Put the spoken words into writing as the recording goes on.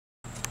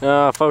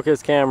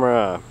Focus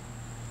camera.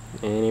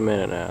 Any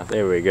minute now.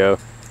 There we go.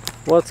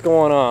 What's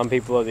going on,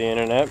 people of the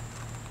internet?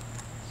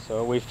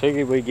 So we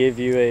figured we'd give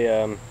you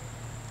a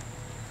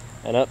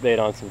an update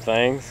on some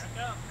things.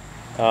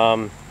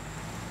 In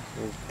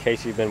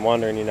case you've been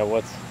wondering, you know,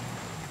 what's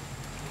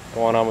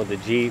going on with the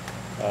Jeep.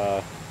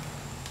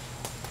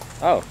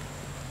 Oh.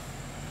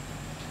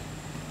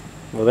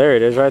 Well, there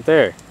it is right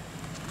there.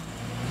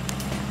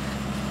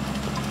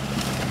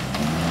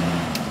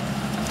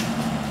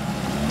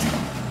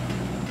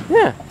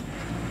 Yeah.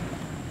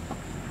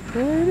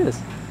 There it is.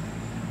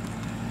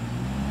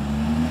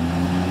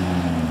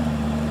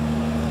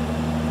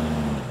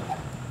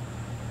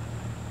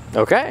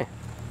 Okay.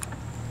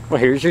 Well,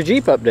 here's your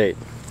Jeep update.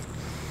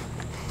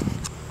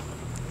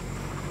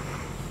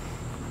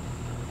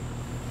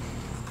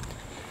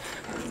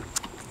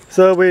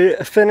 So we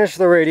finished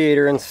the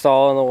radiator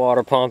install and the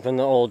water pump and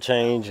the oil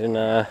change and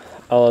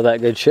all of that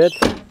good shit.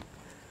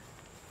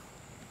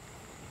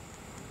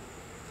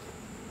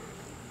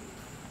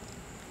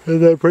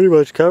 And that pretty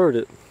much covered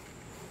it.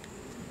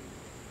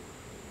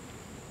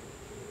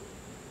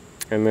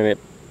 And then it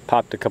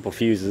popped a couple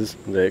fuses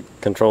that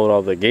controlled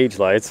all the gauge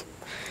lights.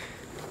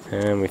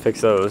 And we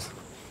fixed those.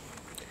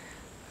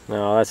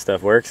 Now all that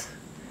stuff works.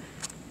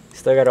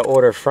 Still got to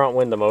order front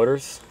window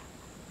motors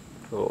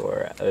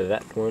for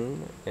that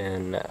one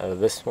and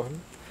this one.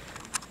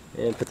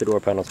 And put the door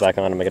panels back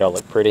on to make it all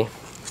look pretty.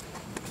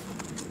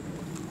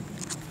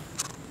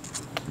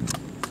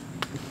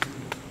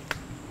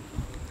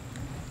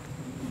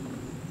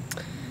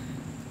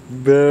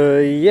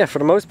 But yeah, for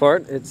the most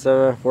part, it's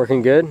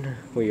working good.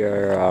 We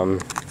are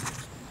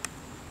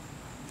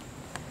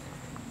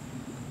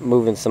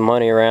moving some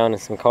money around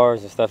and some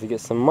cars and stuff to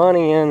get some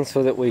money in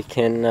so that we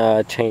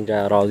can change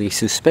out all the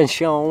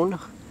suspension.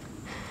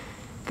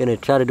 Gonna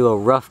try to do a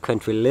rough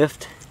country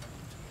lift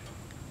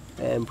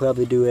and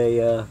probably do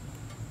a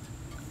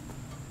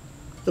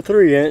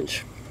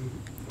 3-inch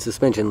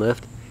suspension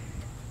lift.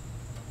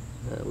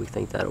 We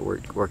think that'll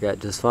work out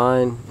just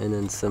fine. And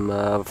then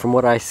some, from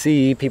what I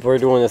see, people are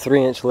doing the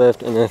 3-inch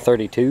lift and then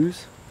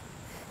 32s.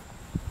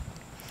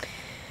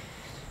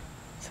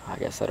 So I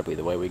guess that'll be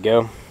the way we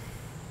go.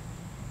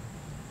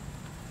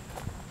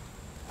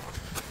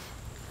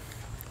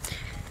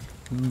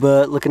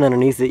 But looking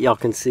underneath it, y'all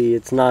can see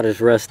it's not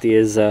as rusty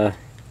as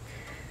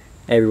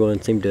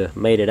everyone seemed to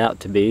made it out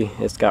to be.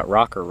 It's got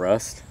rocker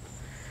rust.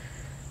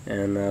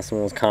 And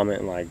someone was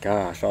commenting like,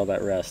 gosh, all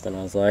that rust. And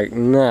I was like,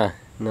 nah.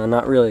 No,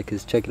 not really,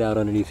 because check it out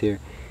underneath here.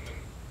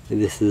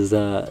 This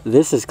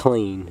is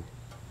clean.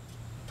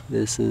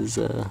 This is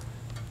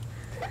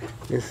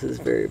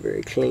very,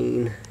 very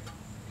clean.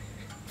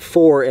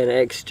 For an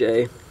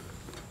XJ.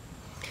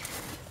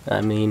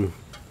 I mean,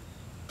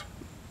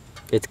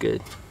 it's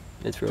good.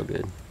 It's real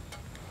good.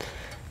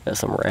 Got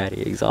some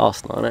ratty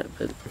exhaust on it,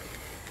 but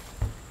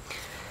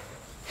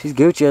she's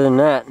Gucci other than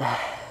that.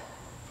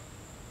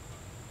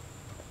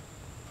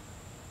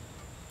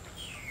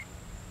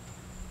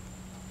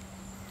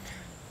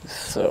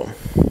 So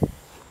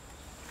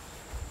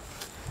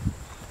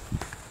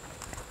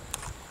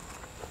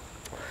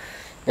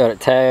got it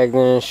tagged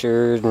and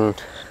insured, and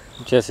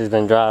Jesse's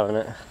been driving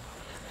it.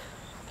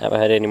 Haven't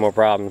had any more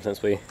problems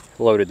since we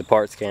loaded the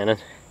parts cannon.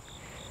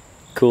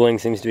 Cooling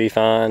seems to be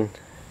fine.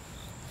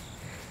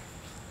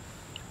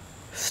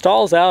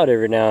 Stalls out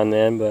every now and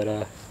then, but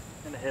and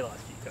the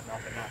headlights keep cutting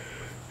off at night.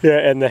 yeah,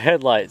 and the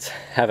headlights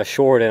have a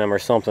short in them or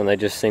something. They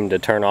just seem to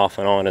turn off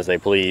and on as they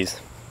please.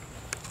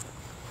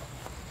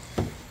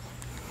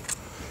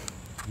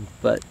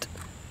 But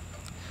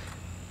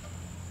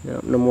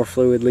no more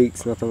fluid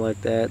leaks, nothing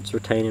like that. It's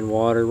retaining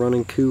water,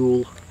 running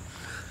cool.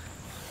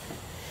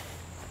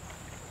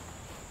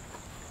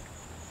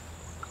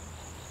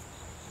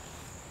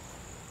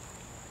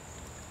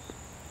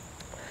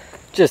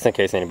 Just in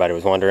case anybody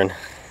was wondering.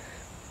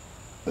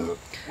 We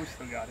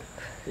still got it.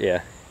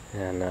 Yeah,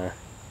 and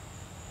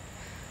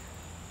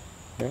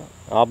yeah,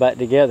 all back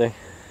together.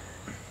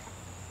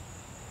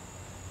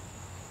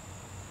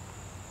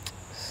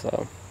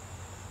 So.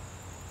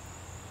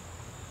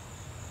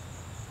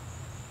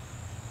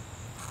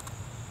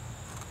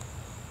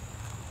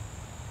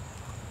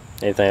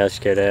 Anything else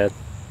you care to add?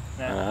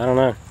 No. I don't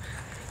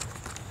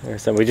know.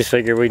 So we just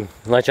figured we'd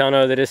let y'all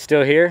know that it's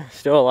still here,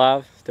 still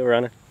alive, still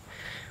running.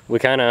 We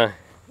kind of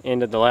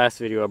ended the last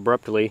video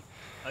abruptly.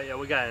 Oh yeah,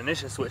 we got an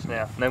ignition switch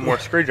now. No more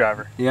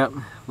screwdriver. Yep,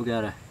 we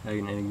got an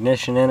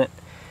ignition in it.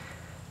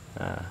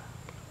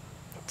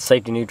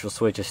 Safety neutral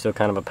switch is still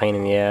kind of a pain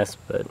in the ass,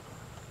 but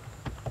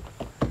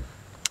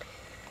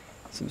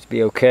seems to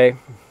be okay.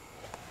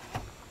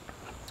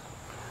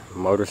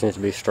 Motor seems to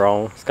be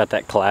strong. It's got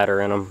that clatter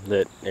in them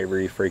that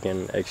every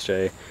freaking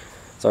XJ,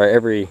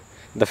 sorry,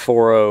 the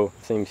 4.0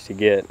 seems to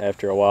get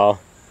after a while.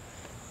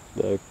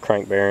 The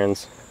crank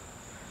bearings,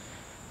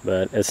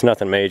 but it's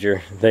nothing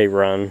major. They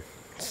run,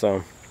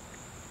 so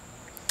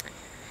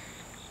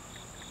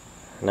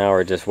now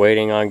we're just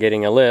waiting on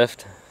getting a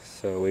lift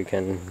so we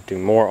can do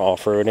more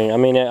off-roading. I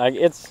mean,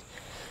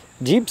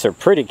 Jeeps are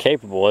pretty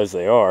capable as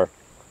they are.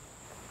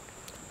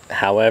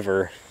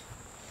 However,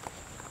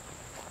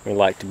 We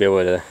like to be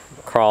able to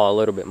crawl a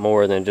little bit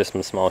more than just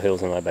some small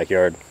hills in my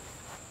backyard.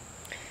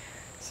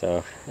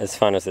 So as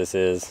fun as this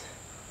is,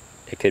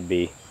 it could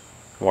be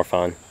more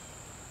fun.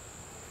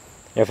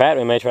 In fact,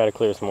 we may try to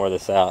clear some more of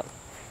this out.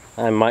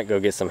 I might go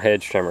get some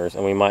hedge trimmers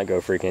and we might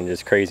go freaking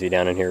just crazy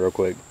down in here real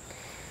quick.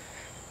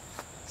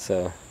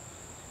 So,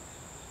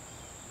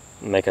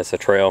 make us a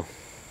trail.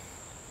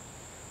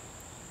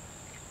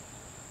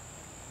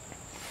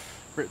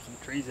 Rip some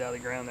trees out of the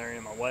ground there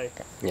in my way.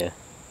 Yeah.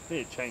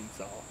 Need a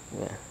chainsaw.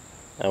 Yeah.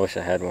 I wish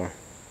I had one.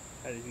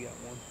 How did you got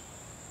one?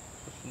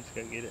 Let's just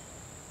go get it.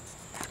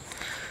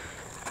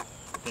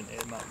 Then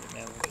Ed might get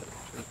mad with it.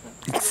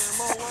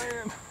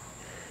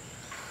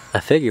 I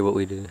figure what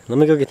we do. Let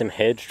me go get them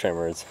hedge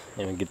trimmers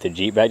and get the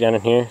Jeep back down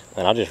in here,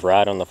 and I'll just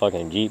ride on the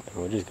fucking Jeep and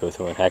we'll just go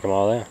through and hack them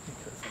all out.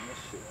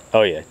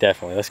 Oh yeah,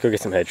 definitely. Let's go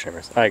get some hedge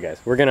trimmers. Alright guys,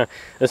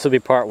 this will be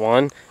part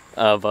 1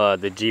 of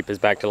the Jeep is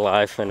back to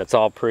life, and it's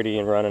all pretty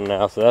and running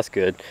now, so that's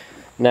good.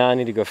 Now I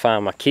need to go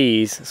find my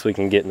keys so we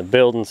can get in the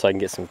building, so I can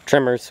get some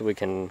trimmers so we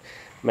can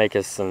make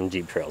us some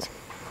Jeep trails.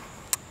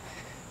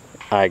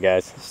 Alright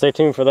guys, stay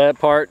tuned for that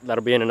part.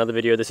 That'll be in another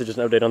video. This is just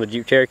an update on the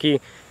Jeep Cherokee.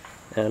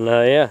 And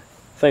yeah,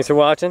 thanks for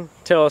watching.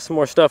 Tell us some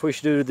more stuff we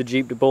should do to the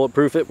Jeep to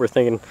bulletproof it. We're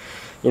thinking,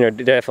 you know, it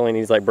definitely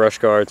needs like brush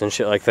guards and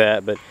shit like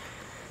that, but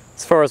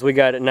as far as we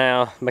got it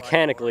now,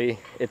 mechanically,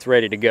 it's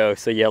ready to go.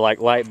 So yeah,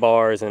 like light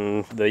bars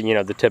and the, you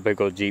know, the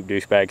typical Jeep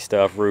douchebag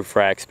stuff, roof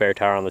rack, spare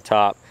tire on the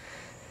top.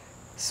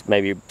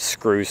 Maybe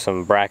screw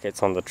some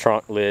brackets on the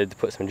trunk lid to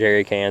put some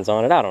jerry cans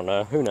on it. I don't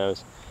know, who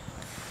knows.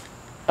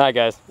 Alright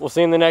guys, we'll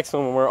see you in the next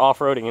one when we're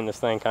off-roading in this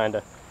thing,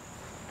 kinda.